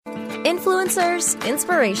Influencers,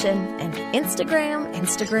 inspiration, and Instagram,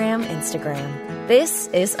 Instagram, Instagram. This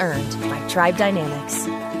is Earned by Tribe Dynamics.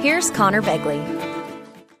 Here's Connor Begley.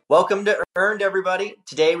 Welcome to Earned, everybody.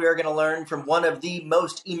 Today we are going to learn from one of the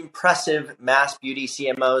most impressive mass beauty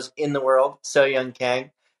CMOs in the world, So-Young Kang.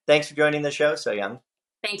 Thanks for joining the show, So-Young.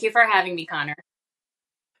 Thank you for having me, Connor.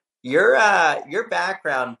 Your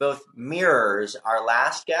background both mirrors our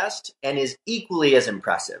last guest and is equally as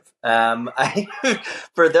impressive.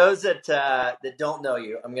 For those that don't know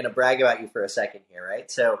you, I'm going to brag about you for a second here,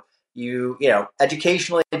 right? So you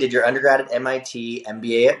educationally did your undergrad at MIT,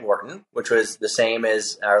 MBA at Wharton, which was the same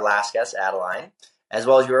as our last guest, Adeline, as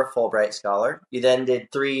well as you were a Fulbright scholar. You then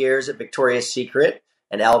did 3 years at Victoria's Secret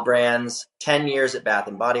and L Brands, 10 years at Bath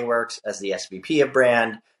 & Body Works as the SVP of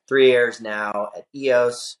brand, 3 years now at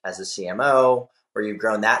EOS as a CMO, where you've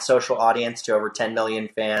grown that social audience to over 10 million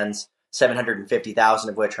fans, 750,000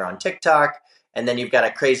 of which are on TikTok. And then you've got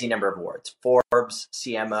a crazy number of awards: Forbes,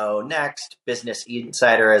 CMO Next, Business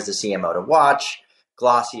Insider as the CMO to watch,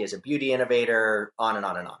 Glossy as a beauty innovator, on and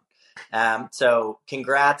on and on. So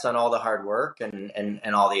congrats on all the hard work and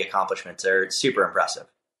all the accomplishments. They're super impressive.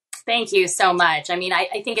 Thank you so much. I mean,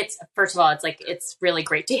 I think first of all, it's really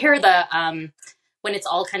great to hear when it's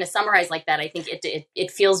all kind of summarized like that. I think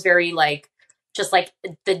it feels very just like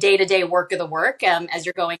the day-to-day work of the work as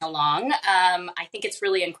you're going along. I think it's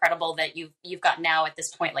really incredible that you've got now at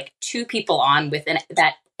this point, 2 people on within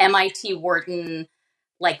that MIT Wharton,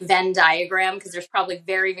 Venn diagram, because there's probably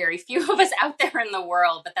very, very few of us out there in the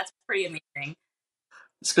world, but that's pretty amazing.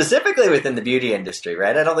 Specifically within the beauty industry,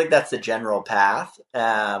 right? I don't think that's the general path.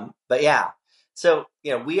 But yeah. So,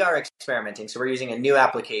 we are experimenting. So we're using a new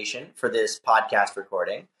application for this podcast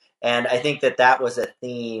recording. And I think that was a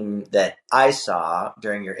theme that I saw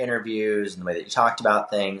during your interviews and the way that you talked about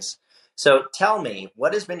things. So tell me,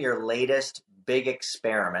 what has been your latest big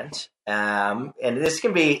experiment? And this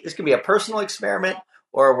can be a personal experiment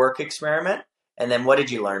or a work experiment. And then what did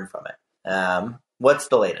you learn from it? What's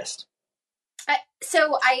the latest?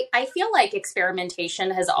 So I feel like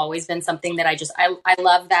experimentation has always been something that I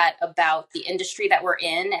love that about the industry that we're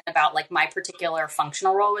in and about my particular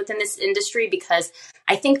functional role within this industry, because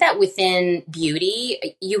I think that within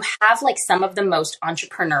beauty, you have some of the most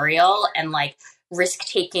entrepreneurial and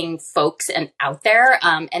risk-taking folks out there.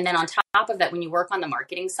 And then on top of that, when you work on the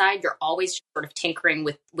marketing side, you're always sort of tinkering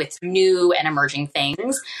with new and emerging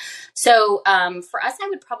things. So for us, I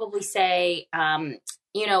would probably say,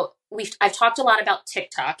 I've talked a lot about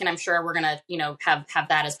TikTok, and I'm sure we're going to, have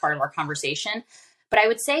that as part of our conversation. But I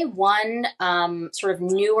would say one sort of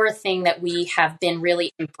newer thing that we have been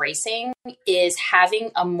really embracing is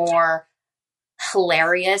having a more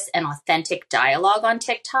hilarious and authentic dialogue on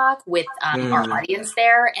TikTok with our audience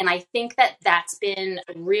there. And I think that that's been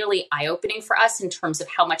really eye-opening for us in terms of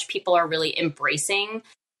how much people are really embracing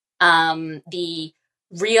the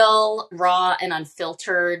real, raw, and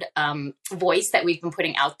unfiltered voice that we've been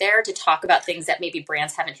putting out there to talk about things that maybe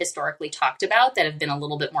brands haven't historically talked about, that have been a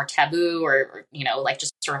little bit more taboo or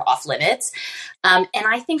just sort of off limits. And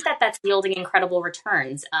I think that that's yielding incredible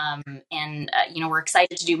returns. We're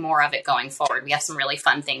excited to do more of it going forward. We have some really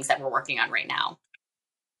fun things that we're working on right now.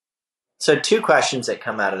 So 2 questions that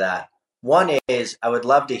come out of that. One is, I would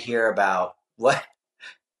love to hear about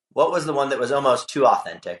what was the one that was almost too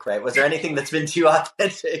authentic, right? Was there anything that's been too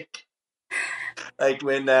authentic?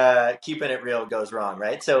 When keeping it real goes wrong,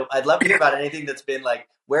 right? So I'd love to hear about anything that's been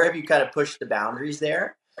where have you kind of pushed the boundaries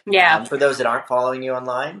there? Yeah. For those that aren't following you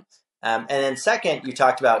online. And then second, you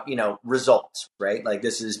talked about, results, right?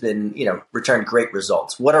 This has been, returned great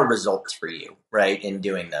results. What are results for you, right, in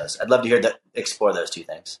doing those? I'd love to hear explore those 2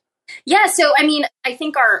 things. Yeah. So, I mean, I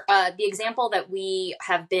think the example that we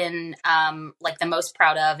have been the most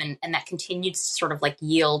proud of and that continued to sort of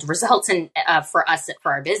yield results for us,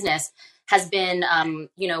 for our business, has been,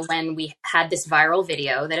 when we had this viral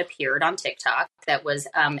video that appeared on TikTok that was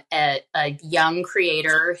a young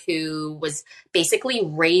creator who was basically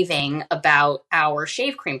raving about our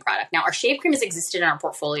shave cream product. Now, our shave cream has existed in our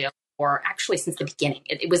portfolio for actually since the beginning.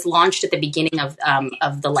 It was launched at the beginning of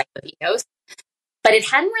the life of EOS. But it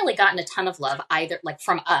hadn't really gotten a ton of love either,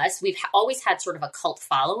 from us. We've always had sort of a cult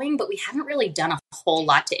following, but we haven't really done a whole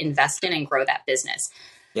lot to invest in and grow that business.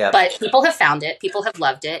 Yeah. But people have found it. People have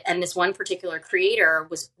loved it. And this one particular creator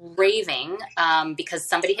was raving because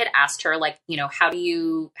somebody had asked her, how do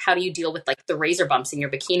you deal with the razor bumps in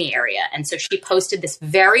your bikini area? And so she posted this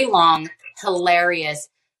very long, hilarious,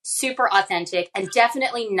 super authentic, and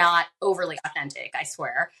definitely not overly authentic, I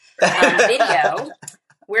swear, video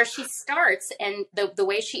where she starts, and the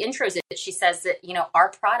way she intros it, she says that, you know, our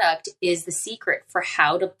product is the secret for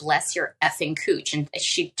how to bless your effing cooch. And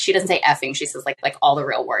she doesn't say effing, she says like all the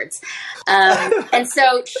real words. And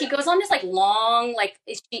so she goes on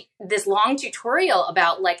this long tutorial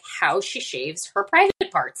about like how she shaves her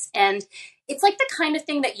private parts. And it's like the kind of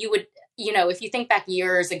thing that you would, you know, if you think back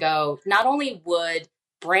years ago, not only would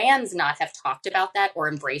brands not have talked about that or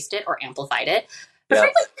embraced it or amplified it, but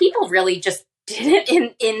frankly, people really just did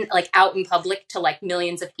it in like out in public to like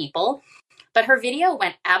millions of people. But her video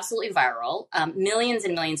went absolutely viral. Millions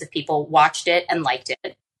and millions of people watched it and liked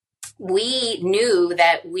it. We knew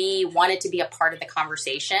that we wanted to be a part of the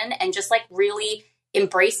conversation and just like really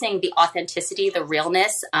embracing the authenticity, the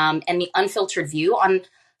realness, and the unfiltered view on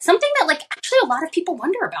something that like actually a lot of people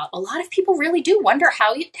wonder about. A lot of people really do wonder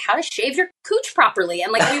how to shave your cooch properly.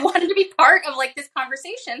 And like we wanted to be part of like this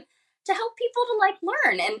conversation to help people to like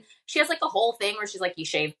learn. And she has like a whole thing where she's like, you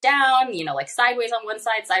shave down, you know, like sideways on one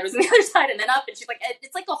side, sideways on the other side, and then up. And she's like,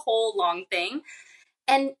 it's like a whole long thing.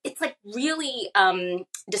 And it's like really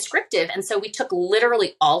descriptive. And so we took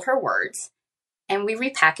literally all of her words and we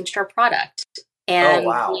repackaged our product. And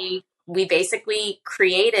we basically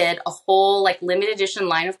created a whole like limited edition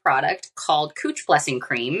line of product called Cooch Blessing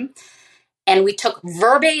Cream. And we took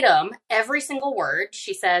verbatim every single word.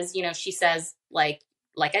 She says, you know,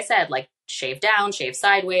 like I said, like shave down, shave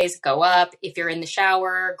sideways, go up. If you're in the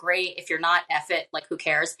shower, great. If you're not, F it, like who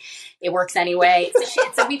cares? It works anyway.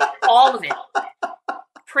 So we all of it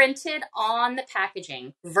printed on the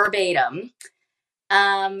packaging verbatim.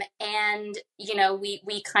 And, you know,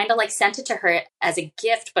 we kind of like sent it to her as a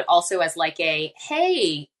gift, but also as like a,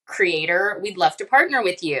 hey, creator, we'd love to partner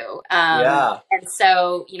with you. And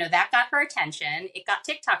so, you know, that got her attention. It got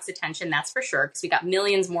TikTok's attention, that's for sure, because we got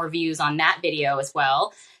millions more views on that video as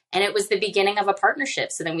well. And it was the beginning of a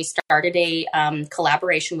partnership. So then we started a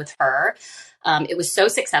collaboration with her. It was so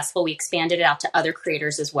successful, we expanded it out to other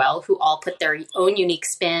creators as well, who all put their own unique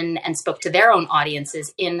spin and spoke to their own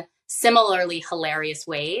audiences in similarly hilarious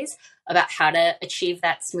ways about how to achieve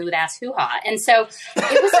that smooth ass hoo-ha. And so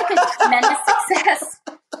it was like a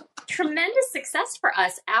tremendous success for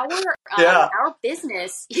us. Our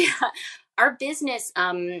business, our business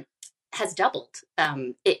has doubled.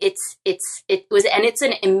 It's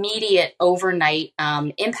an immediate overnight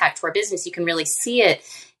impact to our business. You can really see it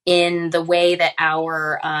in the way that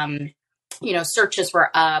our searches were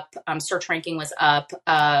up, search ranking was up,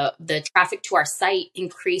 the traffic to our site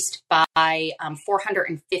increased by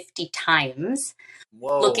 450 times.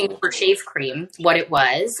 Whoa. Looking for shave cream, what it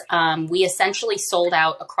was. We essentially sold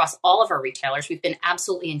out across all of our retailers. We've been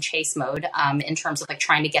absolutely in chase mode in terms of like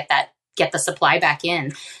trying to get the supply back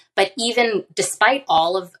in. But even despite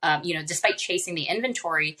all of, despite chasing the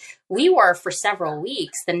inventory, we were for several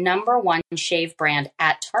weeks the number one shave brand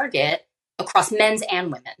at Target across men's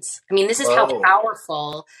and women's. I mean, this is how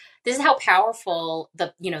powerful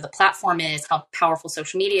the platform is, how powerful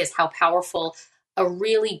social media is, how powerful a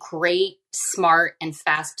really great, smart, and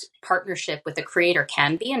fast partnership with a creator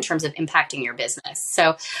can be in terms of impacting your business.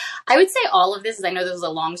 So I would say all of this is, I know this is a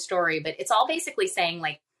long story, but it's all basically saying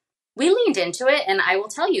like, we leaned into it. And I will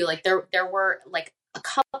tell you, like, there were like a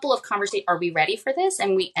couple of conversations, are we ready for this?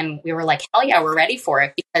 And we were like, hell yeah, we're ready for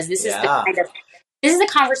it, because this is this is a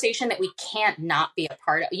conversation that we can't not be a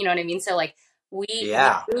part of. You know what I mean? So like we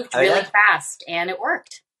moved really fast and it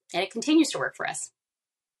worked, and it continues to work for us.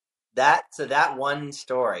 That one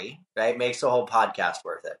story, right, makes the whole podcast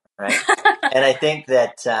worth it, right? And I think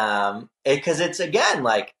that because it's, again,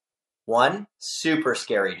 like, one, super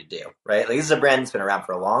scary to do, right? Like, this is a brand that's been around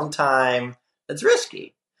for a long time. That's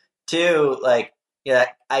risky. Two, like,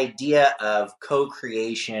 that idea of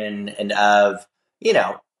co-creation and of,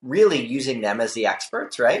 really using them as the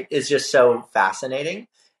experts, right, is just so fascinating.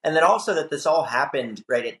 And then also that this all happened,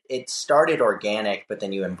 right? It started organic, but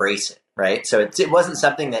then you embrace it, right? So it wasn't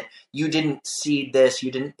something that you didn't seed this,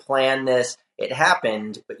 you didn't plan this. It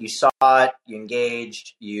happened, but you saw it, you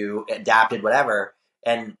engaged, you adapted, whatever.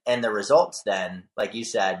 And the results then, like you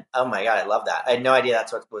said, oh my God, I love that. I had no idea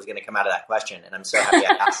that's what was going to come out of that question. And I'm so happy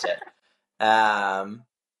I asked it.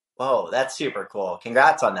 Whoa, that's super cool.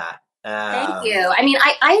 Congrats on that. Thank you. I mean,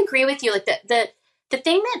 I agree with you. Like the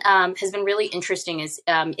thing that has been really interesting is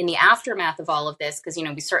in the aftermath of all of this, because,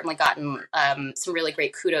 we've certainly gotten some really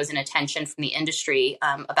great kudos and attention from the industry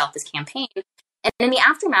about this campaign. And in the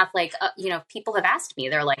aftermath, like, people have asked me,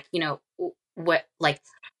 they're like, what, like,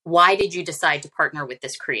 why did you decide to partner with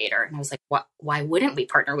this creator? And I was like, what, why wouldn't we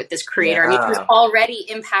partner with this creator? I mean, he was already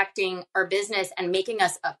impacting our business and making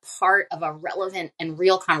us a part of a relevant and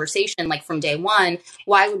real conversation, like from day one.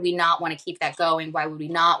 Why would we not want to keep that going? Why would we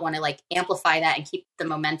not want to like amplify that and keep the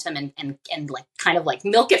momentum and like kind of like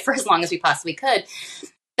milk it for as long as we possibly could?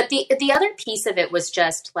 But the other piece of it was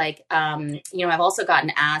just like, you know, I've also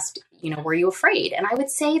gotten asked, you know, were you afraid? And I would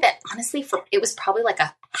say that honestly, it was probably like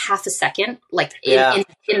a half a second, like in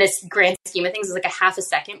this grand scheme of things, it was like a half a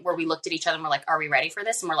second where we looked at each other and we're like, are we ready for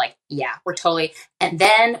this? And we're like, yeah, we're totally. And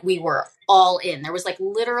then we were all in. There was like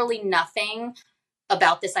literally nothing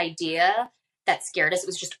about this idea that scared us. It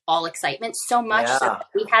was just all excitement, so much so that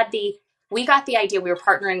we got the idea. We were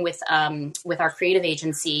partnering with our creative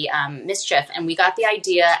agency, Mischief, and we got the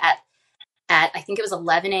idea at I think it was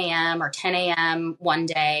 11 a.m. or 10 a.m. one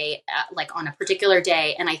day, like on a particular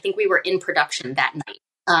day, and I think we were in production that night.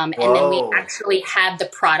 And then we actually had the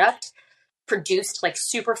product produced like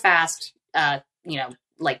super fast, you know,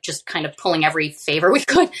 like just kind of pulling every favor we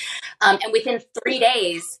could. And within 3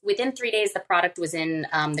 days, the product was in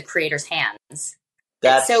the creator's hands.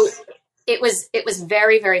 So it was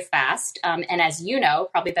very, very fast. And as you know,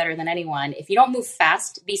 probably better than anyone, if you don't move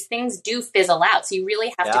fast, these things do fizzle out. So you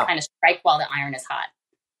really have to kind of strike while the iron is hot.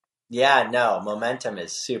 Yeah, no, momentum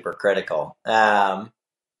is super critical.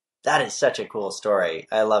 That is such a cool story.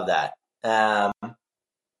 I love that. Okay.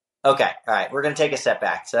 All right. We're going to take a step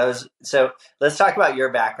back. So let's talk about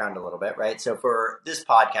your background a little bit, right? So for this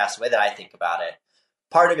podcast, the way that I think about it,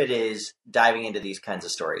 part of it is diving into these kinds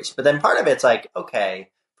of stories, but then part of it's like,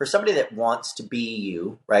 okay, for somebody that wants to be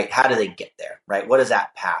you, right? How do they get there, right? What does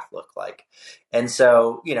that path look like? And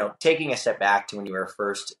so, you know, taking a step back to when you were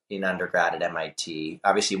first in undergrad at MIT,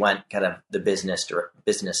 obviously you went kind of the business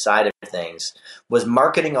side of things. Was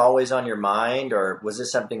marketing always on your mind, or was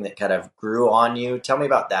this something that kind of grew on you? Tell me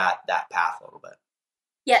about that path a little bit.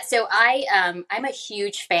 Yeah. So I'm a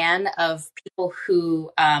huge fan of people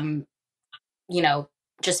who, you know,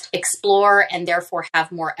 just explore and therefore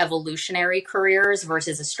have more evolutionary careers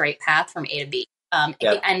versus a straight path from A to B.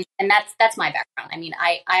 And that's my background. I mean,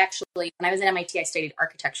 I actually, when I was at MIT, I studied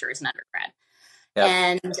architecture as an undergrad. Yep.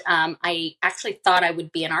 And I actually thought I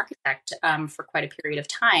would be an architect for quite a period of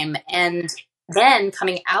time. And then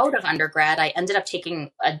coming out of undergrad, I ended up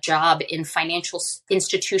taking a job in financial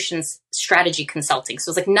institutions strategy consulting.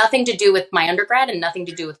 So it's like nothing to do with my undergrad and nothing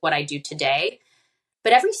to do with what I do today.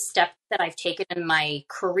 But every step that I've taken in my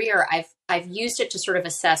career, I've used it to sort of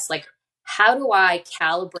assess, like, how do I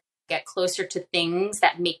calibrate, get closer to things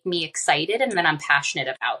that make me excited and that I'm passionate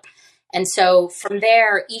about. And so from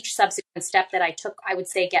there, each subsequent step that I took, I would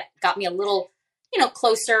say got me a little, you know,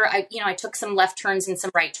 closer. I took some left turns and some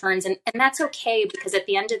right turns, and that's okay, because at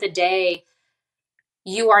the end of the day,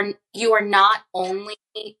 you are not only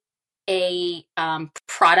a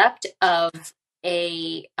product of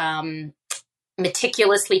a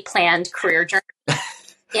meticulously planned career journey.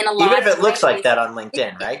 Even if it looks like that on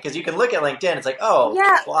LinkedIn, right? Because you can look at LinkedIn, it's like, oh,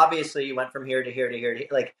 yeah. Well, obviously you went from here to here to here to here.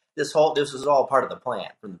 Like this was all part of the plan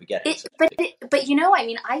from the beginning. But you know, I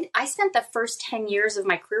mean, I spent the first 10 years of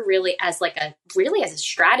my career really as a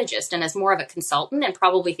strategist and as more of a consultant, and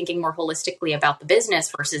probably thinking more holistically about the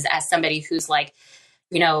business versus as somebody who's like,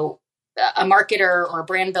 you know, a marketer or a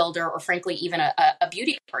brand builder, or frankly, even a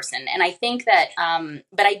beauty person. And I think that,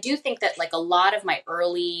 but I do think that like a lot of my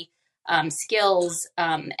early skills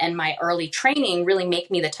and my early training really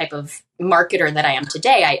make me the type of marketer that I am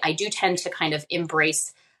today. I do tend to kind of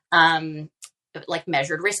embrace like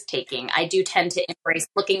measured risk taking. I do tend to embrace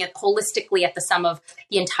looking at holistically at the sum of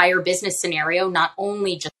the entire business scenario, not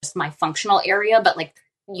only just my functional area, but like,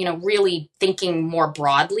 you know, really thinking more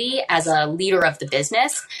broadly as a leader of the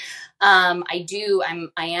business. I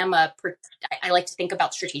like to think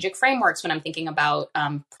about strategic frameworks when I'm thinking about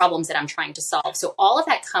problems that I'm trying to solve. So all of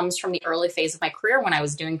that comes from the early phase of my career when I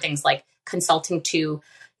was doing things like consulting to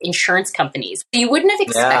insurance companies. You wouldn't have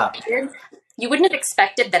expected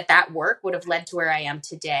that work would have led to where I am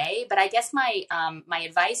today. But I guess my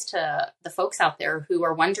advice to the folks out there who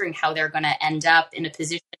are wondering how they're going to end up in a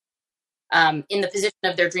position, in the position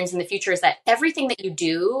of their dreams in the future, is that everything that you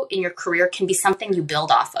do in your career can be something you build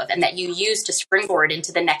off of and that you use to springboard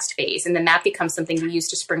into the next phase. And then that becomes something you use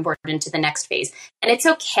to springboard into the next phase. And it's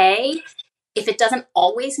okay if it doesn't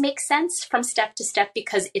always make sense from step to step,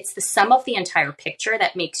 because it's the sum of the entire picture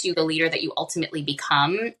that makes you the leader that you ultimately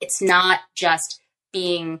become. It's not just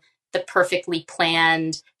being the perfectly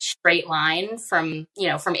planned straight line from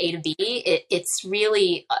A to B. It's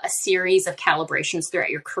really a series of calibrations throughout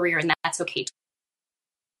your career, and that's okay too.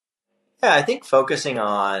 Yeah, I think focusing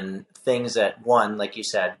on things that, one, like you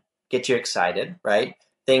said, get you excited, right?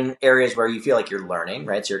 Areas where you feel like you're learning,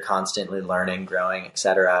 right? So you're constantly learning, growing,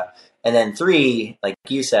 etc. And then 3, like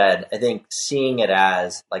you said, I think seeing it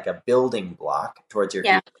as like a building block towards your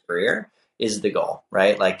Yeah. future career is the goal,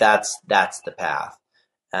 right? Like that's the path.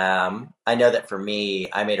 I know that for me,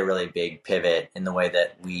 I made a really big pivot in the way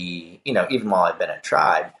that we, even while I've been at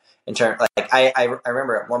Tribe, in terms, like I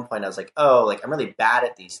remember at one point I was like, oh, like I'm really bad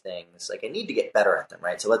at these things. Like I need to get better at them,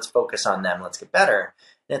 right? So let's focus on them. Let's get better.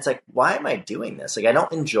 And it's like, why am I doing this? Like I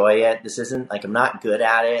don't enjoy it. This isn't like I'm not good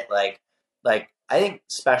at it. Like I think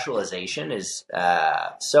specialization is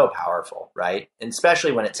so powerful, right? And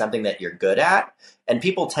especially when it's something that you're good at, and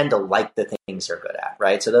people tend to like the things they're good at,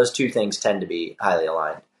 right? So those two things tend to be highly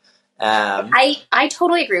aligned. I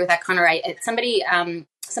totally agree with that, Connor.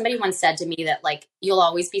 Somebody once said to me that like you'll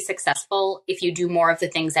always be successful if you do more of the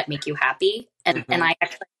things that make you happy, and I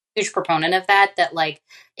actually am a huge proponent of that. That like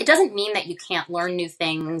it doesn't mean that you can't learn new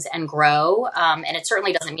things and grow, and it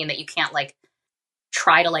certainly doesn't mean that you can't like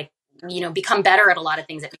try to like become better at a lot of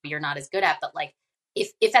things that maybe you're not as good at. But like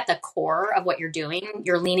if at the core of what you're doing,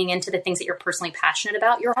 you're leaning into the things that you're personally passionate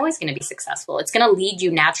about, you're always going to be successful. It's going to lead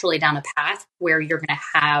you naturally down a path where you're going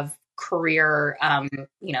to have career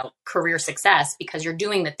success because you're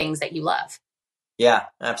doing the things that you love. Yeah,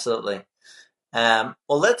 absolutely. So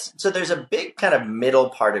there's a big kind of middle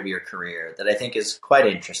part of your career that I think is quite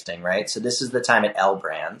interesting, right? So this is the time at L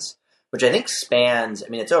Brands, which I think spans,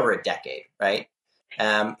 it's over a decade, right?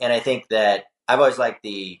 And I think that I've always liked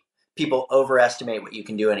the people overestimate what you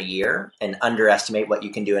can do in a year and underestimate what you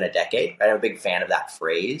can do in a decade, right? I'm a big fan of that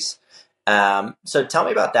phrase. So tell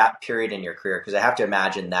me about that period in your career, because I have to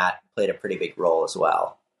imagine that played a pretty big role as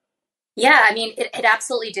well. Yeah, it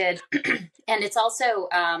absolutely did. And it's also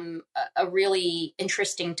a really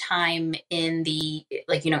interesting time in the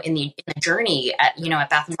in the journey at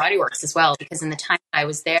Bath and Body Works as well, because in the time I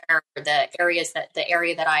was there, the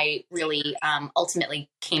area that I really ultimately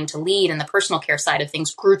came to lead in the personal care side of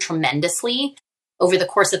things grew tremendously over the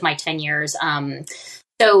course of my 10 years. And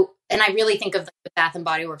I really think of the Bath and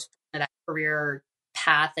Body Works, that career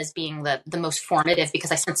path, as being the most formative,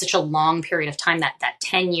 because I spent such a long period of time. That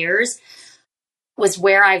 10 years was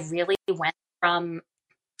where I really went from,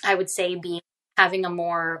 I would say, having a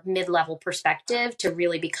more mid-level perspective to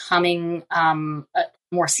really becoming a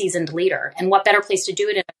more seasoned leader. And what better place to do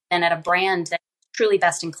it than at a brand that's truly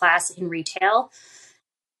best in class in retail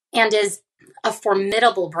and is a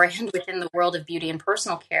formidable brand within the world of beauty and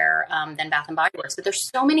personal care than Bath and Body Works. But there's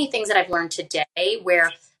so many things that I've learned today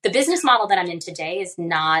where the business model that I'm in today is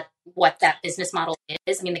not what that business model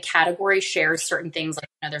is. The category shares certain things,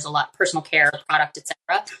 like there's a lot personal care, product,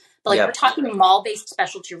 etc. But we're talking mall-based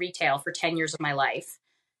specialty retail for 10 years of my life,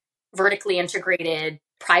 vertically integrated,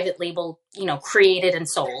 private label, created and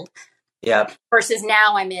sold. Yeah. Versus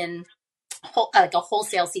now I'm in like a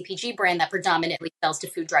wholesale CPG brand that predominantly sells to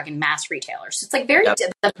food, drug, and mass retailers. So it's like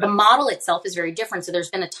the model itself is very different. So there's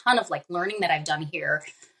been a ton of like learning that I've done here,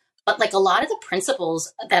 but like a lot of the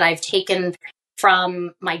principles that I've taken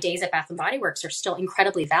from my days at Bath and Body Works are still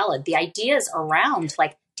incredibly valid. The ideas around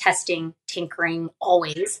like testing, tinkering,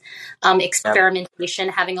 always, experimentation,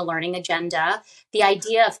 having a learning agenda, the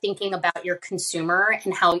idea of thinking about your consumer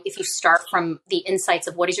and how, if you start from the insights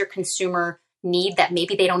of what is your consumer need that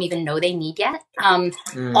maybe they don't even know they need yet.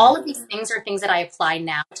 All of these things are things that I apply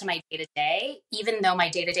now to my day-to-day, even though my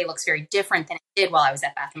day-to-day looks very different than it did while I was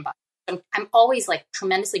at Bath and Body Works. I'm always like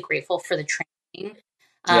tremendously grateful for the training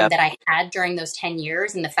that I had during those 10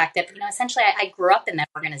 years and the fact that, essentially I grew up in that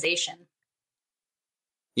organization.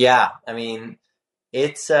 Yeah.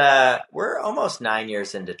 It's, we're almost 9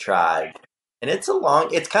 years into Tribe, and it's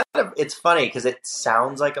funny because it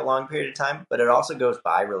sounds like a long period of time, but it also goes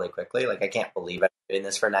by really quickly. Like I can't believe I've been doing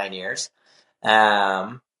this for 9 years.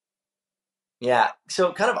 Yeah.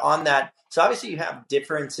 So kind of on that, so obviously you have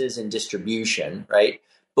differences in distribution, right?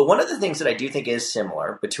 But one of the things that I do think is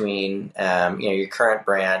similar between, your current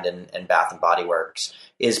brand and Bath and Body Works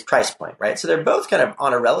is price point, right? So they're both kind of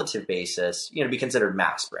on a relative basis, be considered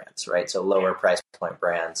mass brands, right? So lower price point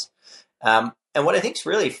brands. And what I think is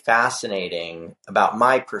really fascinating about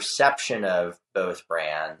my perception of both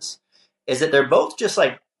brands is that they're both just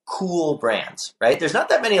like cool brands, right? There's not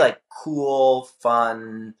that many like cool,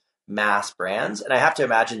 fun, mass brands. And I have to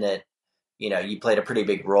imagine that, you played a pretty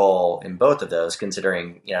big role in both of those,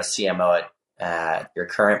 considering, CMO at your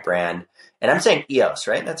current brand. And I'm saying EOS,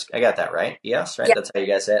 right? I got that right? EOS, right? Yep. That's how you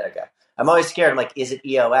guys say it? Okay. I'm always scared. I'm like, is it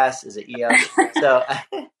EOS? Is it EOS? So I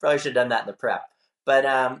probably should have done that in the prep.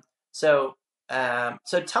 But so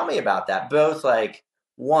tell me about that. Both like,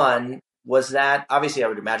 one, was that, obviously I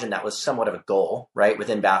would imagine that was somewhat of a goal, right,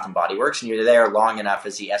 within Bath and Body Works, and you're there long enough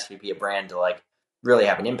as the SVP of brand to like really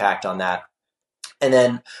have an impact on that. And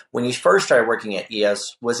then when you first started working at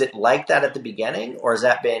EOS, was it like that at the beginning, or has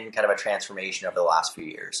that been kind of a transformation over the last few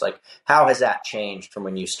years? Like, how has that changed from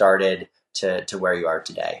when you started to where you are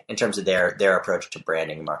today in terms of their approach to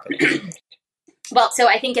branding and marketing? Well, so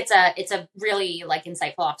I think it's a really like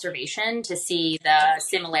insightful observation to see the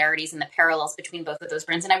similarities and the parallels between both of those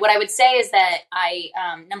brands. And what I would say is that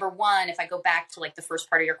number one, if I go back to like the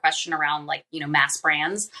first part of your question around like, mass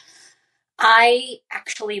brands, I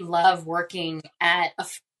actually love working at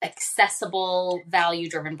accessible,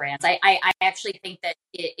 value-driven brands. I actually think that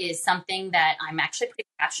it is something that I'm actually pretty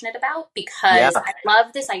passionate about because I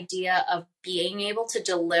love this idea of being able to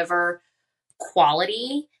deliver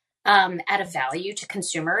quality at a value to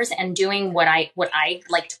consumers and doing what I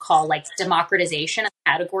like to call like democratization of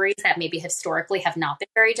categories that maybe historically have not been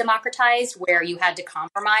very democratized, where you had to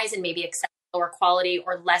compromise and maybe accept lower quality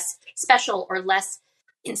or less special or less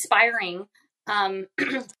inspiring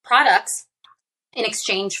products in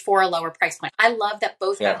exchange for a lower price point. I love that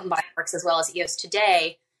both Bath and Body Works as well as EOS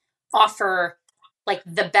today offer like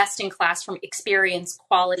the best in class from experience,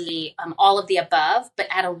 quality, all of the above, but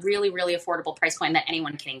at a really, really affordable price point that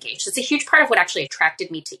anyone can engage. So it's a huge part of what actually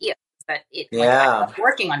attracted me to EOS, that I love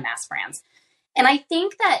working on mass brands. And I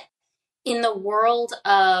think that in the world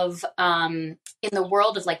of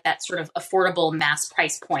like that sort of affordable mass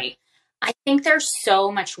price point, I think there's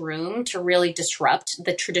so much room to really disrupt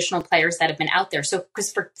the traditional players that have been out there. So,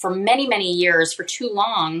 because for many, many years, for too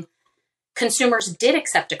long, consumers did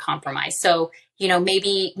accept a compromise. So,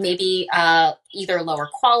 maybe either lower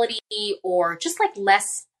quality or just like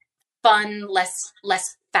less fun, less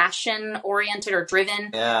fashion oriented or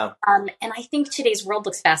driven. Yeah. And I think today's world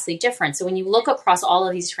looks vastly different. So when you look across all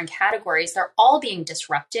of these different categories, they're all being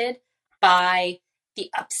disrupted by the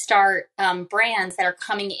upstart brands that are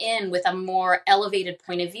coming in with a more elevated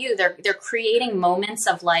point of view. They're creating moments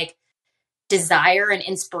of like desire and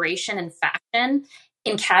inspiration and fashion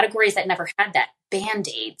in categories that never had that.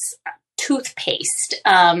 Band-Aids, toothpaste,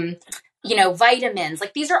 vitamins.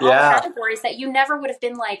 Like these are all categories that you never would have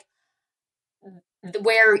been like,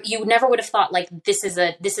 where you never would have thought like this is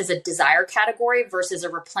a desire category versus a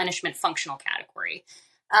replenishment functional category.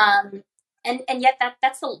 And yet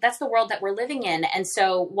that's the world that we're living in. And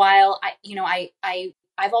so while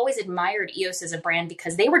I've always admired EOS as a brand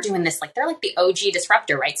because they were doing this, like they're like the OG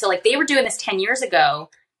disruptor, right? So like they were doing this 10 years ago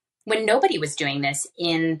when nobody was doing this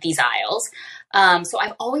in these aisles. So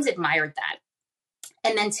I've always admired that.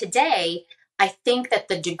 And then today, I think that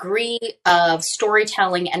the degree of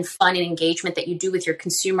storytelling and fun and engagement that you do with your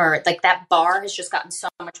consumer, like that bar has just gotten so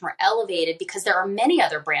much more elevated because there are many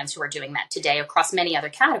other brands who are doing that today across many other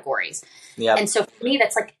categories. Yep. And so for me,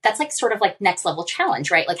 that's like sort of like next level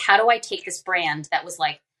challenge, right? Like, how do I take this brand that was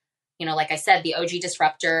like, like I said, the OG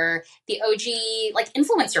disruptor, the OG like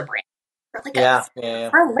influencer brand, or like a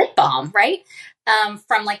lip balm, right?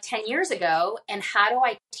 From like 10 years ago. And how do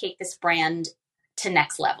I take this brand to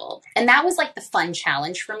next level? And that was like the fun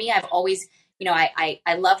challenge for me. I've always, I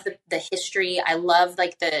love the history. I love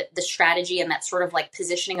like the strategy and that sort of like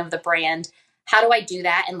positioning of the brand. How do I do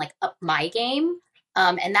that and like up my game?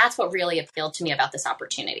 And that's what really appealed to me about this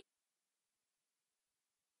opportunity.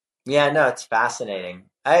 Yeah, no, it's fascinating.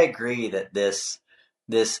 I agree that this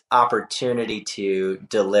opportunity to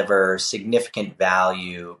deliver significant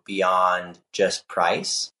value beyond just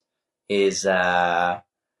price is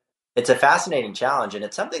it's a fascinating challenge, and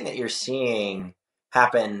it's something that you're seeing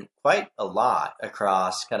happen quite a lot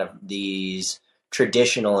across kind of these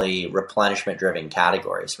traditionally replenishment driven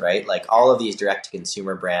categories, right? Like all of these direct to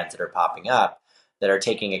consumer brands that are popping up that are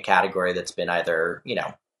taking a category that's been either,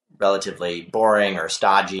 relatively boring or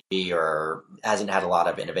stodgy or hasn't had a lot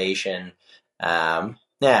of innovation.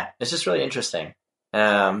 It's just really interesting.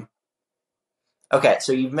 Okay,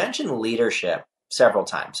 so you've mentioned leadership several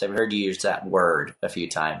times. I've heard you use that word a few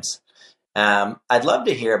times. I'd love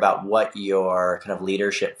to hear about what your kind of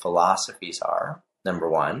leadership philosophies are, number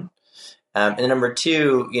one. And number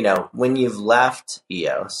two, when you've left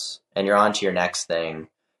EOS and you're on to your next thing,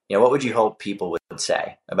 what would you hope people would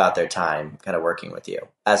say about their time kind of working with you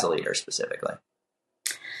as a leader specifically?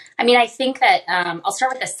 I mean, I think that I'll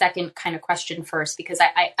start with the second kind of question first, because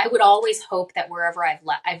I would always hope that wherever I've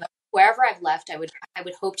left, I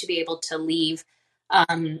would hope to be able to leave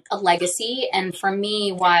a legacy. And for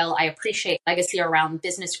me, while I appreciate legacy around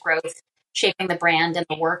business growth, shaping the brand and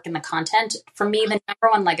the work and the content, for me, the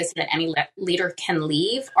number one legacy that any leader can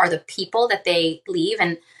leave are the people that they leave.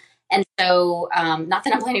 And so, not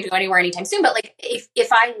that I'm planning to go anywhere anytime soon, but like if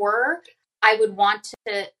I were, I would want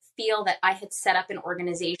to feel that I had set up an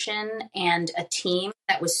organization and a team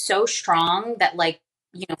that was so strong that, like,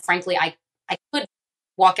 frankly, I could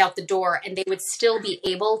walk out the door and they would still be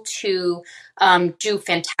able to do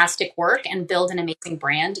fantastic work and build an amazing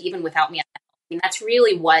brand even without me. I mean, that's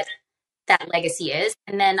really what that legacy is.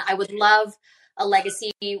 And then I would love a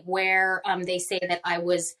legacy where they say that I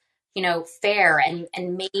was, fair and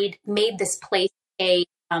made this place a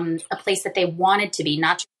place that they wanted to be,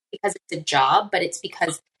 not just because it's a job, but it's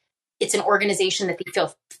because it's an organization that they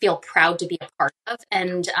feel proud to be a part of.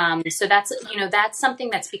 And so that's something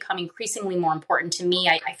that's become increasingly more important to me.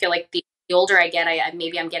 I feel like the older I get,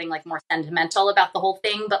 maybe I'm getting like more sentimental about the whole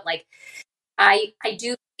thing, but like I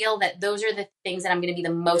do feel that those are the things that I'm going to be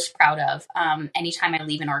the most proud of anytime I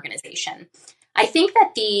leave an organization. I think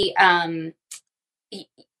that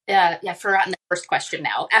I've forgotten the first question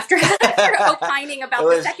now after opining about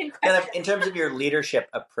the second question. Kind of in terms of your leadership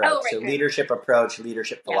approach. Leadership approach,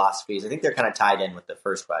 leadership philosophies. I think they're kind of tied in with the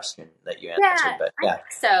first question that you answered. But I think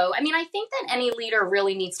so. I mean, I think that any leader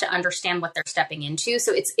really needs to understand what they're stepping into.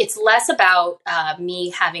 So it's less about me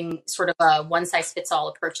having sort of a one size fits all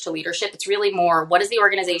approach to leadership. It's really more, what does the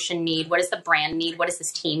organization need? What does the brand need? What does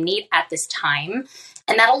this team need at this time?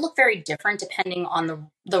 And that'll look very different depending on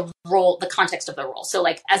the role, the context of the role. So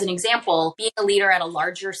like, as an example, being a leader at a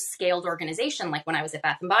larger scaled organization, like when I was at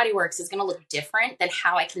Bath & Body Works, is going to look different than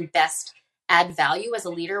how I can best add value as a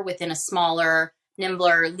leader within a smaller,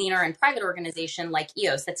 nimbler, leaner, and private organization like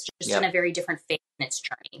EOS. That's just in a very different phase in its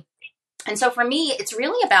journey. And so for me, it's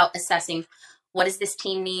really about assessing, what does this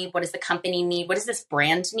team need? What does the company need? What does this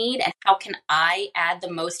brand need? And how can I add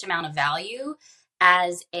the most amount of value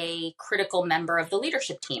as a critical member of the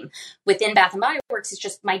leadership team? Within Bath & Body Works, it's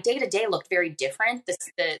just my day-to-day looked very different.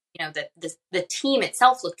 The team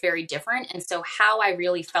itself looked very different. And so how I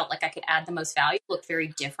really felt like I could add the most value looked very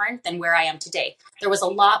different than where I am today. There was a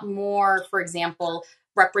lot more, for example,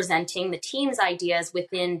 representing the team's ideas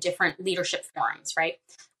within different leadership forums, right?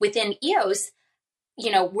 Within EOS,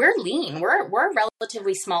 we're lean. We're a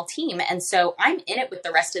relatively small team. And so I'm in it with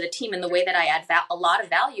the rest of the team. And the way that I add a lot of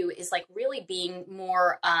value is like really being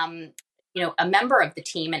more, a member of the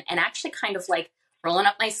team and actually kind of like rolling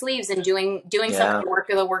up my sleeves and doing some of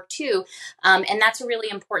the work too. And that's a really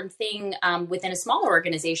important thing within a smaller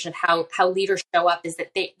organization of how leaders show up, is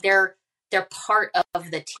that they're part of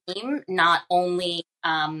the team, not only,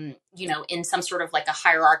 in some sort of like a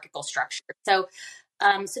hierarchical structure. So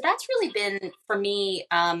that's really been for me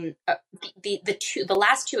the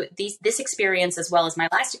last two, this experience as well as my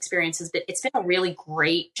last experience has been, it's been a really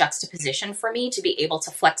great juxtaposition for me to be able to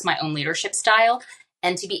flex my own leadership style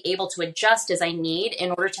and to be able to adjust as I need in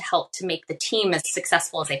order to help to make the team as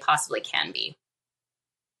successful as they possibly can be.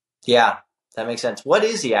 Yeah, that makes sense. What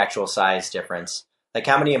is the actual size difference? Like,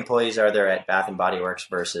 how many employees are there at Bath & Body Works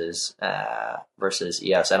versus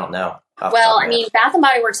EOS? I don't know. Well, I mean, Bath &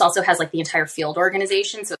 Body Works also has like the entire field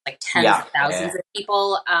organization, so it's like tens of thousands of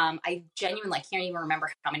people. I genuinely can't even remember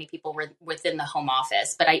how many people were within the home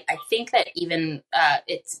office, but I think that even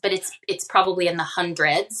it's probably in the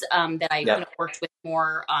hundreds that I worked with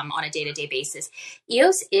more on a day-to-day basis.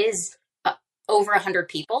 EOS is over 100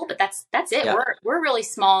 people, but that's it. Yeah. We're a really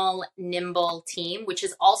small, nimble team, which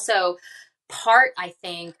is also part, I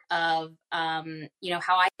think, of,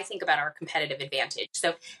 how I think about our competitive advantage.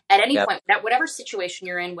 So at any point, at whatever situation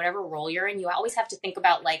you're in, whatever role you're in, you always have to think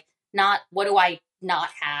about like, not what do I not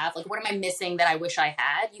have? Like, what am I missing that I wish I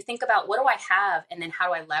had? You think about what do I have? And then how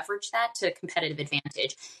do I leverage that to competitive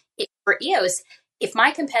advantage? For EOS, if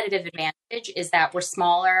my competitive advantage is that we're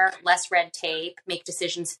smaller, less red tape, make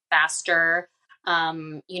decisions faster,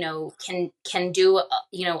 can be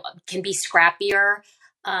scrappier,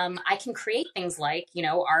 I can create things like,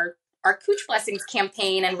 our Cooch Blessings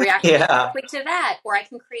campaign and react quickly to that. Or I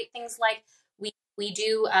can create things like we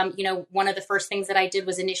do, one of the first things that I did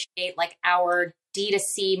was initiate like our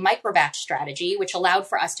D2C micro batch strategy, which allowed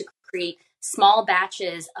for us to create small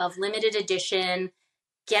batches of limited edition,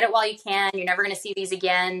 get it while you can, you're never going to see these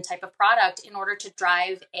again type of product in order to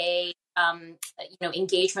drive a,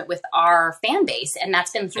 engagement with our fan base. And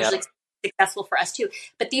that's been hugely successful for us too.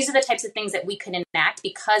 But these are the types of things that we could enact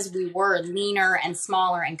because we were leaner and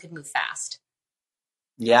smaller and could move fast.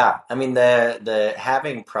 Yeah. I mean, the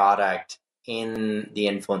having product in the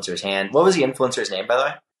influencer's hand. What was the influencer's name, by the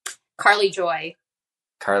way? Carly Joy.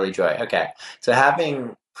 Carly Joy. Okay. So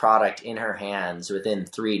having product in her hands within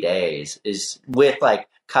 3 days is with like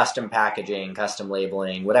custom packaging, custom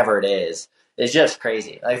labeling, whatever it is just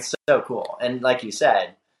crazy. Like, it's so cool. And like you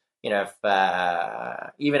said, if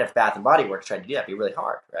even if Bath & Body Works tried to do that, it'd be really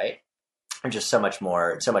hard, right? And just so much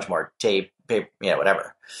more tape, paper,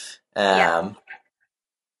 whatever.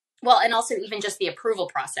 Well, and also even just the approval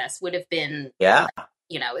process would have been, Yeah.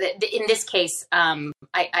 In this case, I'm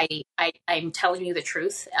telling you the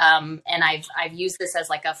truth. And I've used this as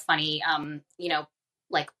like a funny,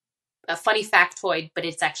 like a funny factoid, but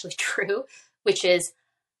it's actually true, which is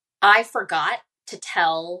I forgot to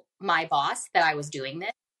tell my boss that I was doing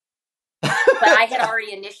this, but I had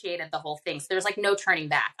already initiated the whole thing. So there's like no turning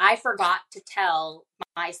back. I forgot to tell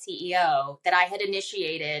my CEO that I had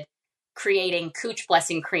initiated creating Cooch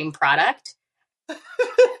Blessing Cream product.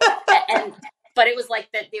 But it was like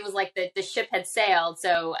that. It was like the ship had sailed.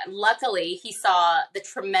 So luckily, he saw the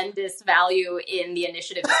tremendous value in the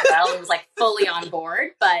initiative as well, and was like fully on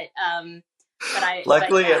board.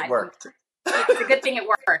 Luckily, it worked. It's a good thing it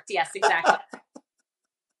worked. Yes, exactly.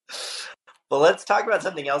 Well, let's talk about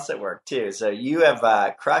something else that worked too. So you have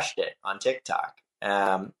crushed it on TikTok,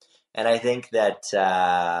 and I think that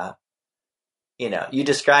you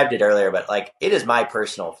described it earlier, but like it is my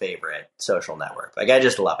personal favorite social network. Like I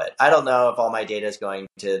just love it. I don't know if all my data is going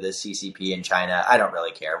to the CCP in China. I don't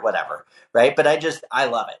really care, whatever, right? But I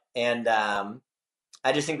love it, and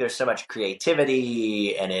I just think there's so much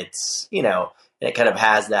creativity, and it's and it kind of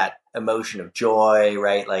has that emotion of joy,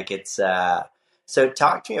 right? Like it's. So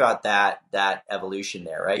talk to me about that evolution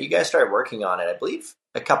there, right? You guys started working on it, I believe,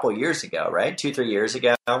 a couple years ago, right? 2-3 years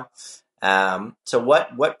ago. So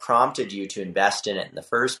what prompted you to invest in it in the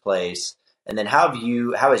first place? And then how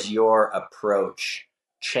has your approach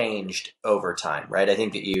changed over time, right? I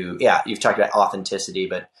think that you've talked about authenticity,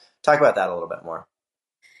 but talk about that a little bit more.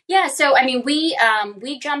 Yeah, so I mean, we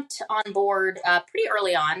jumped on board pretty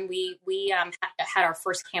early on. We had our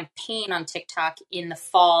first campaign on TikTok in the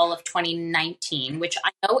fall of 2019, which I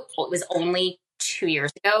know it was only 2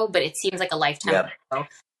 years ago, but it seems like a lifetime ago.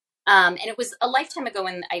 And it was a lifetime ago,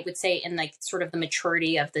 and I would say in like sort of the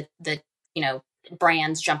maturity of the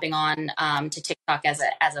brands jumping on to TikTok as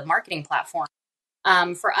a marketing platform.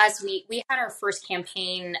 For us, we had our first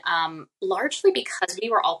campaign largely because we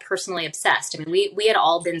were all personally obsessed. I mean, we had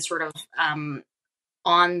all been sort of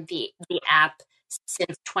on the app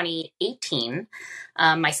since 2018,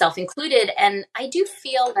 myself included. And I do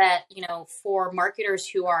feel that, for marketers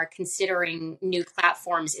who are considering new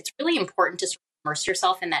platforms, it's really important to sort of immerse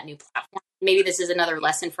yourself in that new platform. Maybe this is another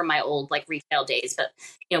lesson from my old like retail days, but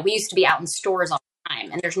we used to be out in stores all the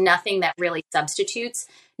time, and there's nothing that really substitutes.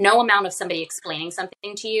 No amount of somebody explaining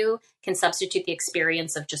something to you can substitute the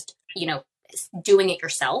experience of just, doing it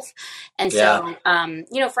yourself. And so,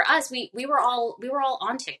 for us, we were all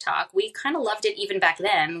on TikTok. We kind of loved it even back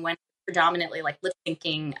then when predominantly like lip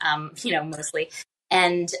syncing, mostly.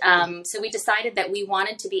 And so we decided that we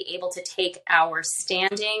wanted to be able to take our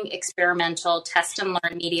standing experimental test and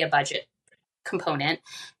learn media budget component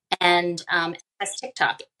and test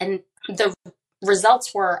TikTok. And the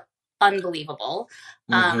results were unbelievable.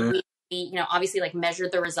 We obviously like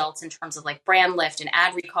measured the results in terms of like brand lift and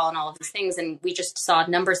ad recall and all of these things. And we just saw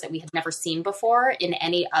numbers that we had never seen before in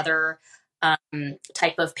any other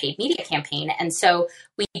type of paid media campaign. And so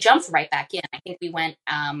we jumped right back in. I think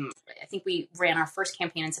we ran our first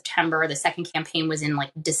campaign in September. The second campaign was in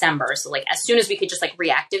like December. So like as soon as we could just like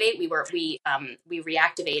reactivate, we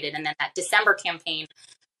reactivated. And then that December campaign,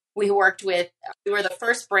 we were the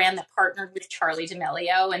first brand that partnered with Charli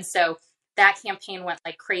D'Amelio. And so that campaign went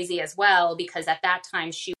like crazy as well, because at that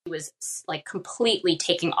time she was like completely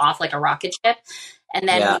taking off like a rocket ship. And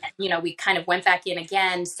then, we kind of went back in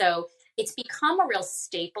again. So it's become a real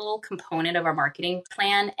staple component of our marketing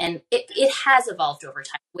plan. And it has evolved over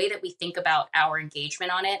time. The way that we think about our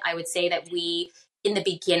engagement on it, I would say that we, in the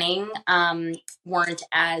beginning, weren't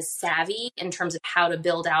as savvy in terms of how to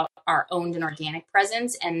build out our owned and organic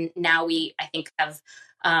presence. And now we, I think, have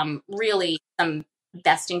really some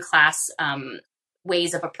best in class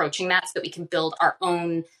ways of approaching that so that we can build our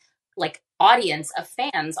own like audience of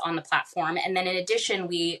fans on the platform. And then in addition,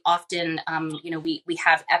 we often, we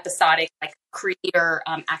have episodic like creator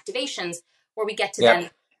activations where we get to then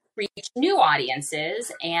reach new audiences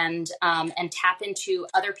and tap into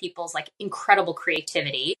other people's like incredible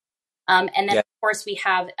creativity. And then of course we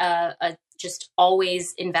have just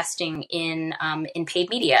always investing in paid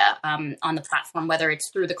media on the platform, whether it's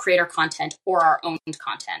through the creator content or our owned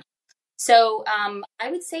content. So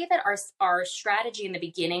I would say that our strategy in the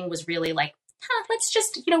beginning was really like, let's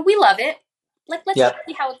just, we love it. Let's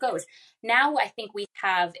see how it goes. Now I think we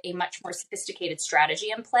have a much more sophisticated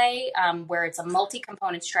strategy in play where it's a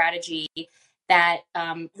multi-component strategy that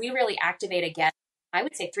we really activate again, I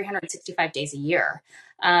would say 365 days a year.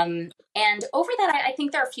 And over that, I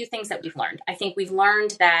think there are a few things that we've learned. I think we've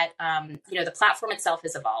learned that, the platform itself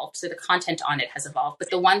has evolved. So the content on it has evolved.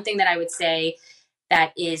 But the one thing that I would say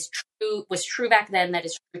that was true back then, that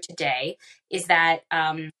is true today, is that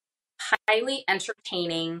highly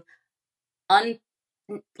entertaining,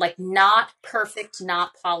 not perfect,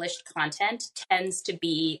 not polished content tends to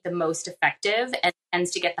be the most effective and tends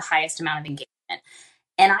to get the highest amount of engagement.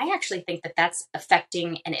 And I actually think that that's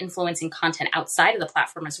affecting and influencing content outside of the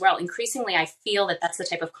platform as well. Increasingly, I feel that that's the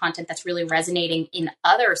type of content that's really resonating in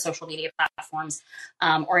other social media platforms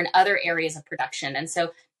or in other areas of production. And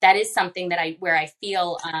so that is something that where I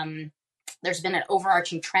feel there's been an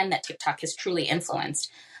overarching trend that TikTok has truly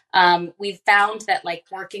influenced. We've found that like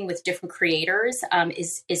working with different creators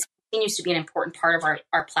is continues to be an important part of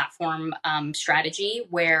our platform strategy,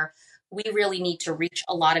 where we really need to reach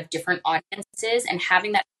a lot of different audiences, and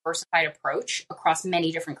having that diversified approach across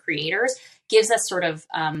many different creators gives us sort of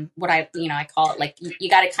what I call it, like you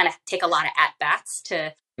got to kind of take a lot of at bats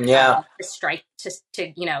to strike to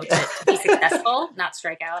be successful, not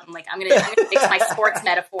strike out. I'm gonna mix my sports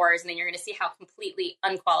metaphors, and then you're gonna see how completely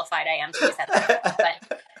unqualified I am to use that.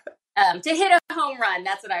 But to hit a home run,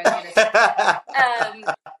 that's what I was gonna say.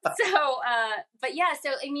 So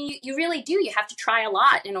I mean, you really do. You have to try a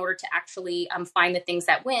lot in order to actually find the things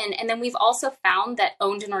that win. And then we've also found that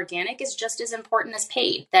owned and organic is just as important as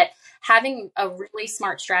paid. That having a really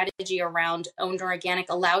smart strategy around owned and organic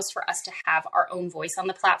allows for us to have our own voice on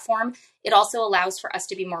the platform. It also allows for us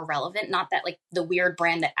to be more relevant, not that like the weird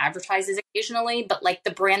brand that advertises occasionally, but like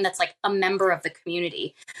the brand that's like a member of the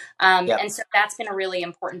community. And so that's been a really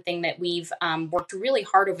important thing that we've worked really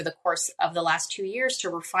hard over the course of the last 2 years to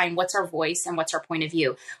refine what's our voice and what's our point of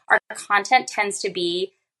view. Our content tends to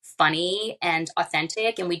be funny and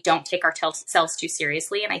authentic, and we don't take ourselves too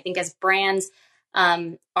seriously. And I think as brands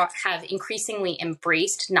have increasingly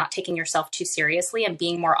embraced not taking yourself too seriously and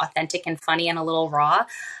being more authentic and funny and a little raw,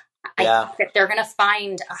 I think that they're going to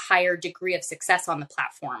find a higher degree of success on the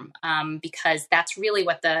platform because that's really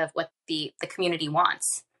what the community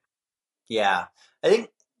wants. Yeah, I think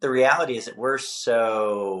the reality is that we're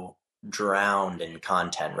so drowned in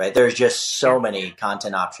content, right? There's just so many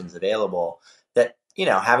content options available that,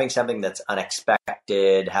 having something that's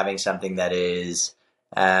unexpected, having something that is,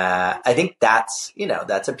 I think that's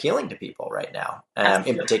appealing to people right now,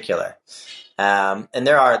 in particular. And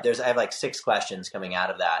I have like 6 questions coming out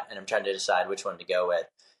of that, and I'm trying to decide which one to go with.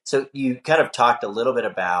 So you kind of talked a little bit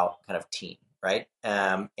about kind of team, right?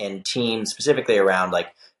 And team specifically around like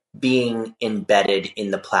being embedded in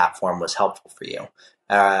the platform was helpful for you.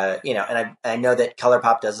 And I know that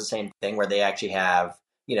ColourPop does the same thing, where they actually have,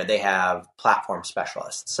 they have platform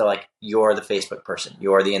specialists. So like you're the Facebook person,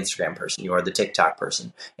 you're the Instagram person, you're the TikTok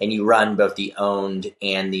person, and you run both the owned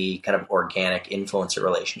and the kind of organic influencer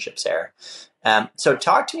relationships there. So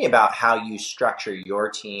talk to me about how you structure your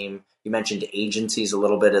team. You mentioned agencies a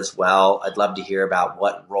little bit as well. I'd love to hear about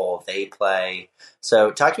what role they play.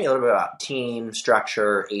 So talk to me a little bit about team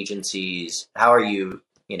structure, agencies. How are you,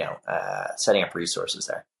 setting up resources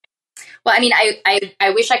there? Well, I mean, I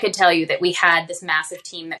wish I could tell you that we had this massive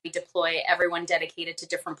team that we deploy, everyone dedicated to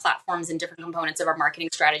different platforms and different components of our marketing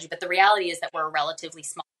strategy. But the reality is that we're a relatively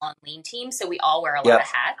small and lean team, so we all wear a lot of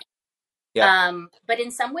hats. But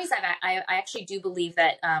in some ways, I actually do believe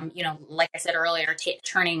that, like I said earlier,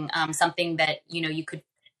 turning something that, you could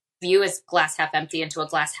view as glass half empty into a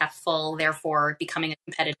glass half full, therefore becoming a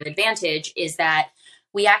competitive advantage, is that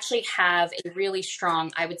we actually have a really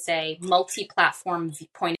strong, I would say, multi-platform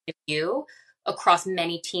point of view across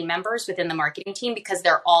many team members within the marketing team, because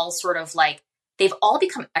they're all sort of like, they've all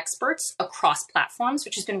become experts across platforms,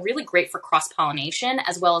 which has been really great for cross-pollination,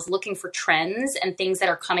 as well as looking for trends and things that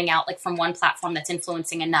are coming out like from one platform that's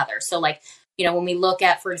influencing another. So like, when we look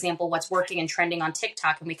at, for example, what's working and trending on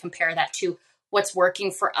TikTok, and we compare that to what's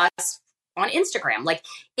working for us on Instagram, like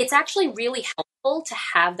it's actually really helpful to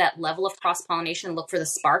have that level of cross-pollination and look for the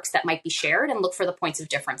sparks that might be shared and look for the points of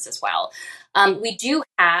difference as well. We do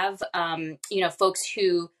have, folks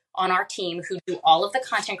who on our team who do all of the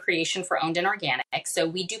content creation for owned and organic. So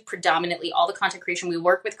we do predominantly all the content creation. We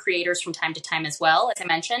work with creators from time to time as well, as I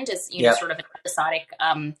mentioned, as sort of an episodic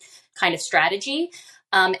kind of strategy.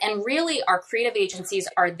 And really, our creative agencies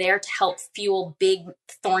are there to help fuel big,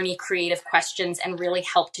 thorny creative questions and really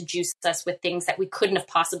help to juice us with things that we couldn't have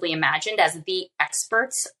possibly imagined as the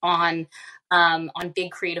experts on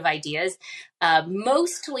big creative ideas,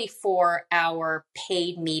 mostly for our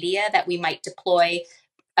paid media that we might deploy.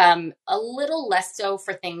 A little less so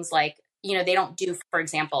for things like, they don't do, for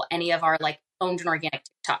example, any of our like owned and organic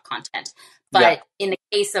TikTok content. But in the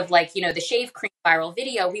case of like, the shave cream viral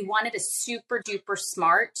video, we wanted a super duper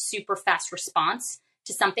smart, super fast response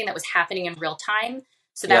to something that was happening in real time.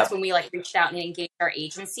 So that's Yep. when we like reached out and engaged our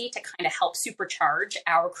agency to kind of help supercharge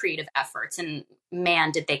our creative efforts. And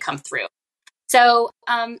man, did they come through. So,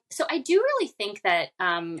 so I do really think that,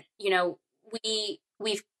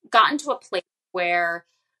 we've gotten to a place where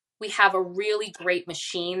we have a really great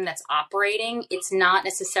machine that's operating. It's not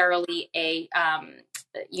necessarily I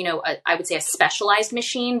would say a specialized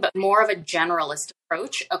machine, but more of a generalist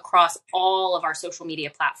approach across all of our social media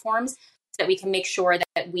platforms, so that we can make sure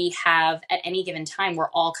that we have at any given time, we're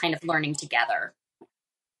all kind of learning together.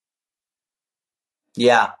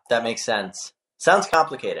 Yeah, that makes sense. Sounds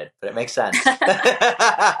complicated, but it makes sense.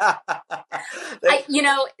 I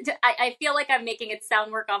feel like I'm making it sound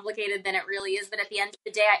more complicated than it really is. But at the end of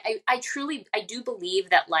the day, I do believe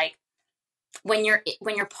that like when you're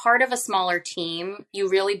part of a smaller team, you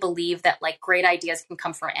really believe that like great ideas can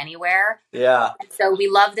come from anywhere. Yeah. And so we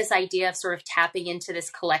love this idea of sort of tapping into this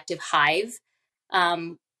collective hive,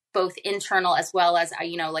 both internal as well as,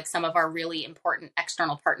 like some of our really important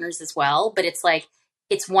external partners as well. But it's like,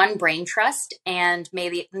 it's one brain trust, and may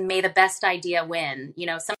the best idea win.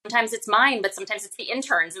 Sometimes it's mine, but sometimes it's the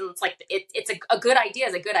interns, and it's like it's a good idea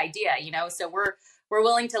is a good idea. So we're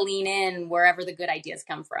willing to lean in wherever the good ideas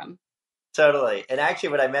come from. Totally. And actually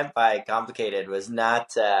what I meant by complicated was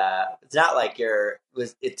not it's not like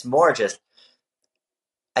it's more just,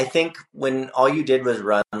 I think when all you did was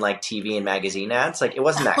run like TV and magazine ads, like it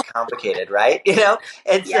wasn't that complicated, right? And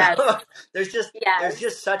Yes. so there's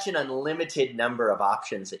just such an unlimited number of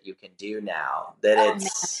options that you can do now that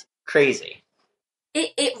it's crazy.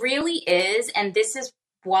 It really is. And this is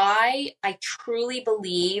why I truly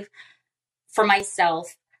believe, for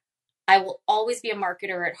myself, I will always be a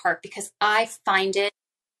marketer at heart, because I find it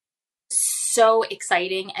so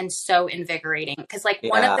exciting and so invigorating. Because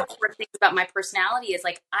one of the core things about my personality is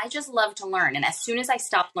like, I just love to learn. And as soon as I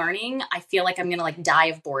stop learning, I feel like I'm going to like die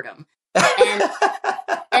of boredom.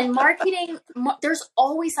 And marketing, there's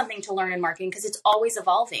always something to learn in marketing, because it's always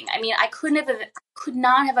evolving. I mean, I could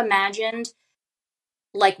not have imagined,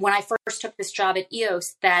 like when I first took this job at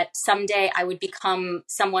EOS, that someday I would become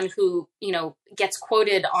someone who, gets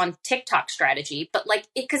quoted on TikTok strategy, but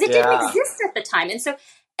because it didn't exist at the time. And so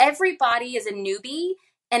everybody is a newbie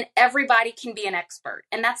and everybody can be an expert.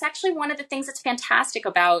 And that's actually one of the things that's fantastic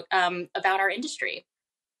about our industry.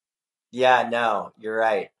 Yeah, no, you're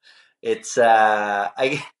right. It's,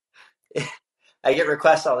 I get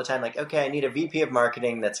requests all the time, like, okay, I need a VP of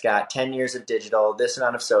marketing that's got 10 years of digital, this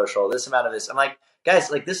amount of social, this amount of this. I'm like, guys,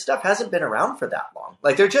 like this stuff hasn't been around for that long.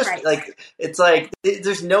 Like they're just it's like,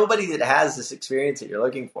 there's nobody that has this experience that you're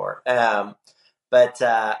looking for. But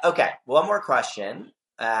okay, one more question.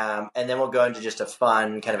 And then we'll go into just a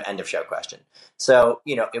fun kind of end of show question. So,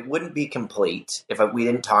 it wouldn't be complete if we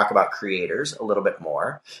didn't talk about creators a little bit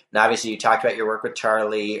more. And obviously you talked about your work with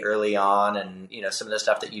Charlie early on and, some of the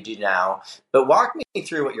stuff that you do now, but walk me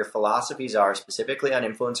through what your philosophies are specifically on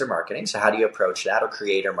influencer marketing. So how do you approach that, or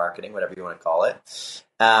creator marketing, whatever you want to call it?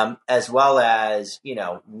 As well as,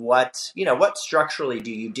 what structurally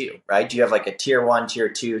do you do, right? Do you have like a tier 1, tier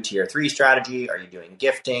 2, tier 3 strategy? Are you doing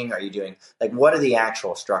gifting? Are you doing what are the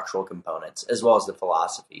actual structural components, as well as the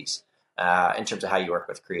philosophies in terms of how you work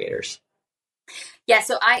with creators? Yeah,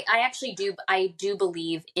 so I actually do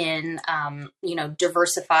believe in,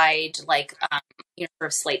 diversified, sort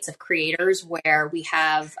of slates of creators, where we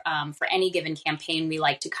have, for any given campaign, we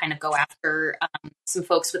like to kind of go after some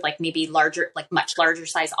folks with maybe much larger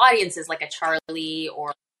size audiences, like a Charlie,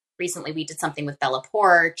 or recently we did something with Bella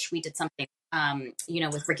Porch. We did something,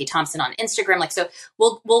 with Ricky Thompson on Instagram. So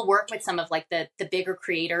we'll work with some of the bigger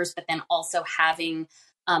creators, but then also having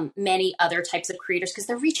many other types of creators, because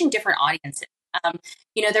they're reaching different audiences.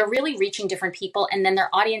 They're really reaching different people, and then their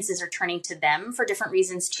audiences are turning to them for different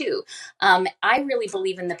reasons too. I really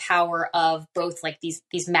believe in the power of both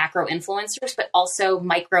these macro influencers, but also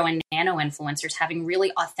micro and nano influencers having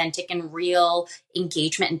really authentic and real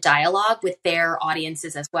engagement and dialogue with their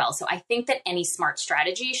audiences as well. So I think that any smart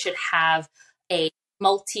strategy should have a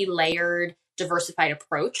multi-layered, diversified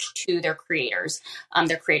approach to their creators,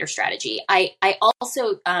 their creator strategy. I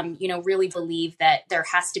also, really believe that there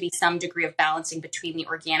has to be some degree of balancing between the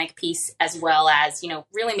organic piece as well as,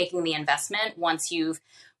 really making the investment. Once you've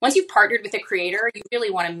partnered with a creator, you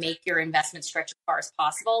really want to make your investment stretch as far as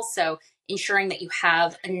possible. So ensuring that you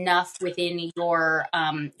have enough within your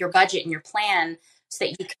budget and your plan, so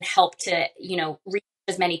that you can help to, reach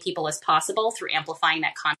as many people as possible through amplifying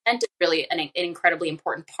that content, is really an incredibly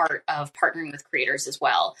important part of partnering with creators as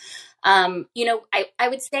well. I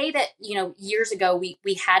would say that, years ago, we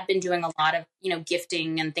had been doing a lot of,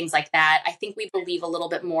 gifting and things like that. I think we believe a little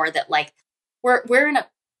bit more that we're in a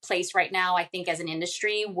place right now, I think, as an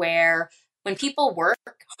industry where when people work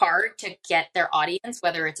hard to get their audience,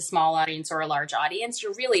 whether it's a small audience or a large audience,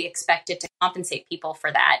 you're really expected to compensate people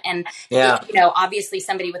for that. And obviously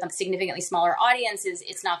somebody with a significantly smaller audience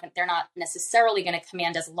they're not necessarily going to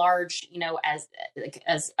command as large,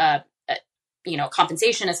 as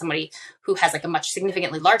compensation as somebody who has like a much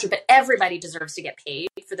significantly larger, but everybody deserves to get paid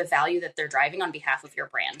for the value that they're driving on behalf of your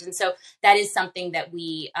brand. And so that is something that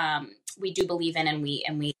we do believe in, and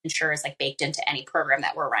we ensure is like baked into any program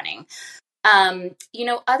that we're running.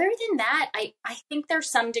 Other than that, I think there's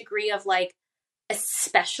some degree of like,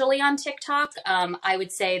 especially on TikTok, I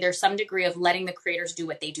would say there's some degree of letting the creators do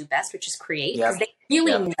what they do best, which is create, because they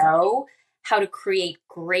really know how to create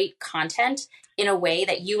great content in a way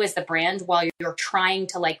that you as the brand, while you're trying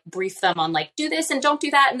to like brief them on like, do this and don't do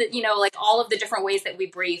that. And like all of the different ways that we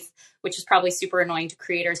brief, which is probably super annoying to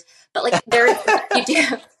creators, but like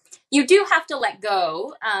you do have to let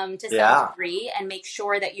go to some degree and make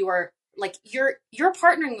sure that you are like, you're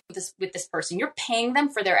partnering with this person, you're paying them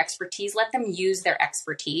for their expertise, let them use their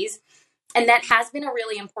expertise. And that has been a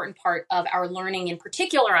really important part of our learning, in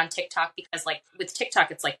particular on TikTok, because like with TikTok,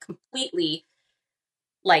 it's like completely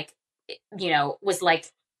like, was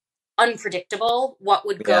like unpredictable what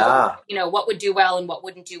would go, what would do well and what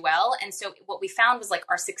wouldn't do well. And so what we found was like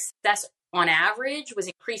our success on average was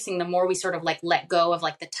increasing the more we sort of like let go of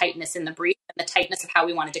like the tightness in the brief and the tightness of how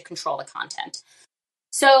we wanted to control the content.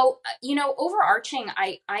 So, overarching,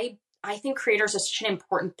 I think creators are such an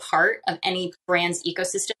important part of any brand's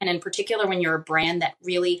ecosystem. And in particular, when you're a brand that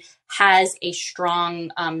really has a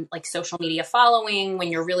strong, like social media following,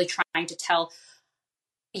 when you're really trying to tell,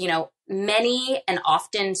 many and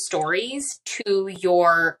often stories to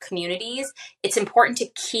your communities, it's important to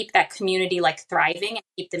keep that community like thriving and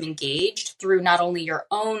keep them engaged through not only your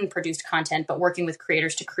own produced content, but working with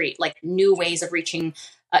creators to create like new ways of creating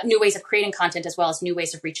content, as well as new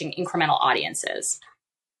ways of reaching incremental audiences.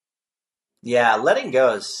 Yeah, letting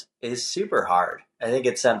go is super hard. I think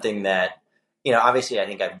it's something that, obviously I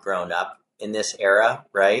think I've grown up in this era,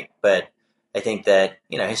 right? But I think that,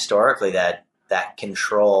 historically that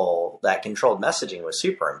controlled messaging was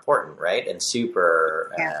super important, right? And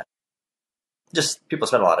super, just people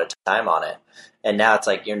spend a lot of time on it. And now it's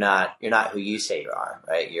like, you're not who you say you are,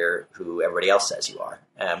 right? You're who everybody else says you are,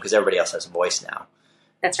 because everybody else has a voice now.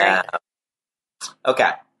 That's right.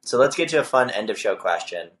 Okay. So let's get to a fun end of show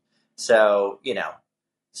question. So,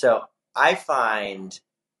 so I find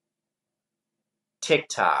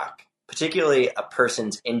TikTok, particularly a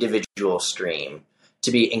person's individual stream,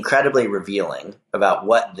 to be incredibly revealing about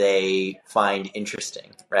what they find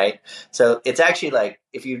interesting, right? So it's actually like,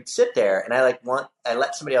 if you sit there and I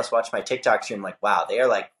let somebody else watch my TikTok stream, like, wow, they are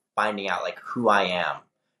like finding out like who I am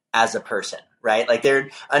as a person, right? Like they're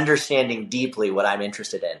understanding deeply what I'm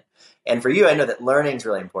interested in. And for you, I know that learning is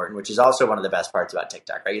really important, which is also one of the best parts about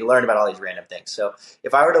TikTok, right? You learn about all these random things. So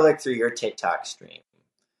if I were to look through your TikTok stream,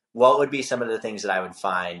 what would be some of the things that I would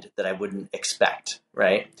find that I wouldn't expect,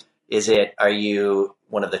 right? Are you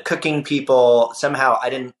one of the cooking people? Somehow I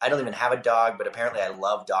don't even have a dog, but apparently I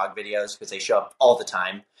love dog videos because they show up all the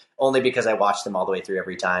time, only because I watch them all the way through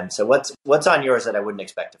every time. So what's on yours that I wouldn't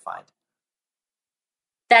expect to find?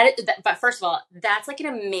 But first of all, that's like an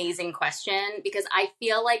amazing question, because I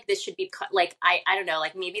feel like this should be like, I don't know,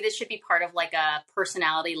 like maybe this should be part of like a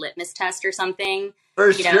personality litmus test or something.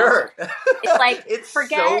 For sure. It's like, it's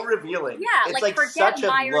so revealing. Yeah. It's like forget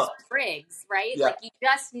Myers-Briggs, right? Yeah. Like you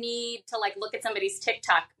just need to like look at somebody's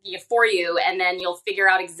TikTok for you, and then you'll figure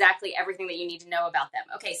out exactly everything that you need to know about them.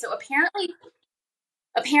 Okay. So apparently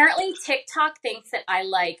TikTok thinks that I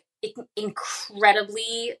like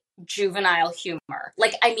incredibly juvenile humor.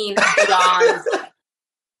 Like, I mean,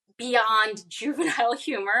 beyond juvenile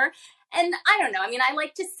humor. And I don't know. I mean, I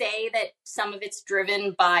like to say that some of it's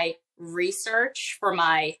driven by research for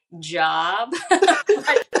my job.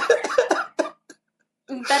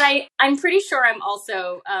 But I'm pretty sure I'm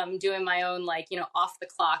also doing my own, like, off the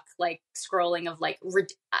clock, like scrolling of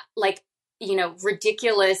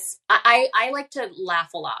ridiculous. I like to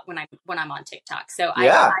laugh a lot when I'm on TikTok. So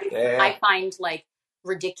I find like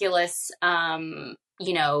ridiculous,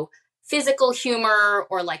 physical humor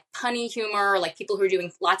or like punny humor, or like people who are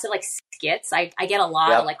doing lots of like skits. I get a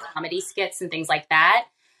lot of like comedy skits and things like that.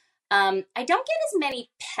 I don't get as many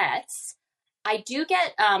pets, I do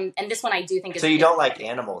get, and this one I do think is. So you don't like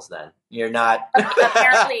animals then? You're not.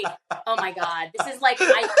 Apparently, oh my God, this is like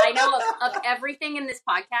I know of everything in this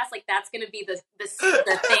podcast. Like that's going to be the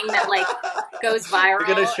thing that like goes viral.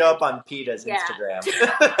 You're going to show up on PETA's Instagram.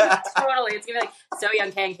 Totally, it's going to be like So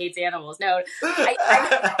Young Kang hates animals. No,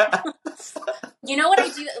 you know what I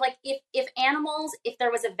do? Like if animals, if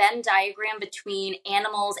there was a Venn diagram between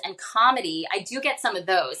animals and comedy, I do get some of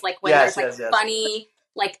those. Like when there's like funny.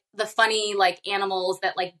 Like the funny like animals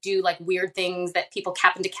that like do like weird things that people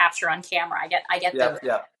happen to capture on camera. I get those.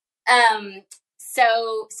 Yeah.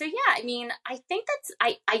 So yeah, I mean, I think that's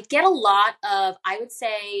I get a lot of, I would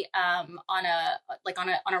say on a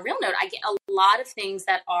real note, I get a lot of things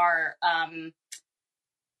that are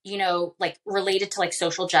you know, like related to like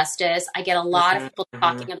social justice. I get a lot of people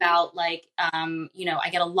talking about like, you know, I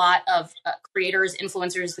get a lot of creators,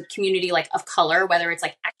 influencers, the community like of color, whether it's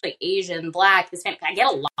like actually Asian, Black, Hispanic. I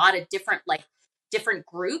get a lot of different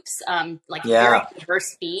groups, like very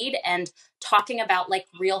diverse feed, and talking about like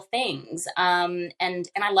real things. And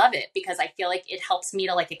I love it because I feel like it helps me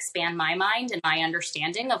to like expand my mind and my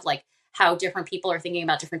understanding of like how different people are thinking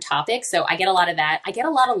about different topics. So I get a lot of that. I get a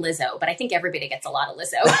lot of Lizzo, but I think everybody gets a lot of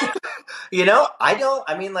Lizzo. You know, I feel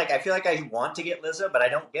like I want to get Lizzo, but I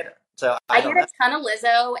don't get her. So I get a ton of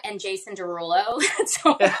Lizzo and Jason Derulo.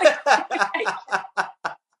 So that's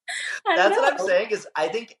what I'm saying is I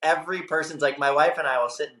think every person's like, my wife and I will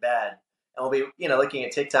sit in bed and we'll be, you know, looking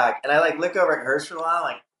at TikTok, and I like look over at hers for a while,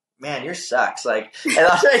 like, man, yours sucks. Like, and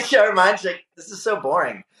I'll try to show her mine. She's like, this is so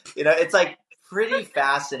boring. You know, it's like pretty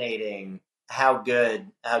fascinating how good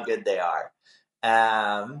they are.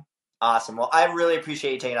 Awesome. Well, I really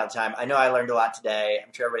appreciate you taking out the time. I know I learned a lot today.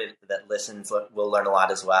 I'm sure everybody that listens will learn a lot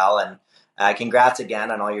as well. And congrats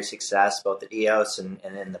again on all your success, both at EOS and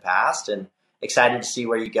in the past. And excited to see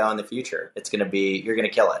where you go in the future. You're going to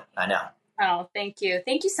kill it. I know. Oh, thank you.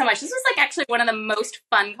 Thank you so much. This was like actually one of the most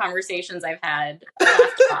fun conversations I've had.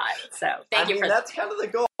 So thank you for that. That's kind of the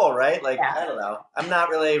goal, right? Like, I don't know. I'm not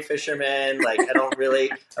really a fisherman. Like, I don't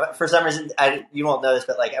really, for some reason, you won't know this,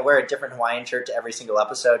 but like I wear a different Hawaiian shirt to every single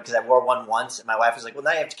episode because I wore one once and my wife was like, well,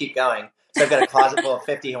 now you have to keep going. So I've got a closet full of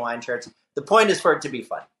 50 Hawaiian shirts. The point is for it to be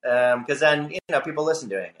fun. Because then, you know, people listening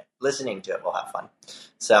to it will have fun.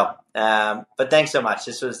 So, but thanks so much.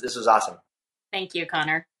 This was awesome. Thank you,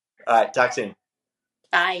 Connor. All right. Talk soon.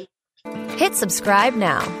 Bye. Hit subscribe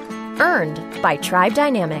now. Earned by Tribe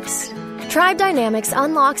Dynamics. Tribe Dynamics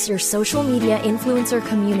unlocks your social media influencer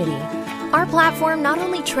community. Our platform not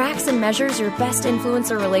only tracks and measures your best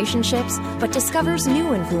influencer relationships, but discovers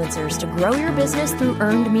new influencers to grow your business through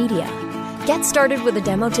earned media. Get started with a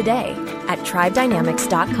demo today at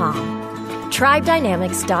tribedynamics.com.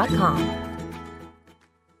 tribedynamics.com.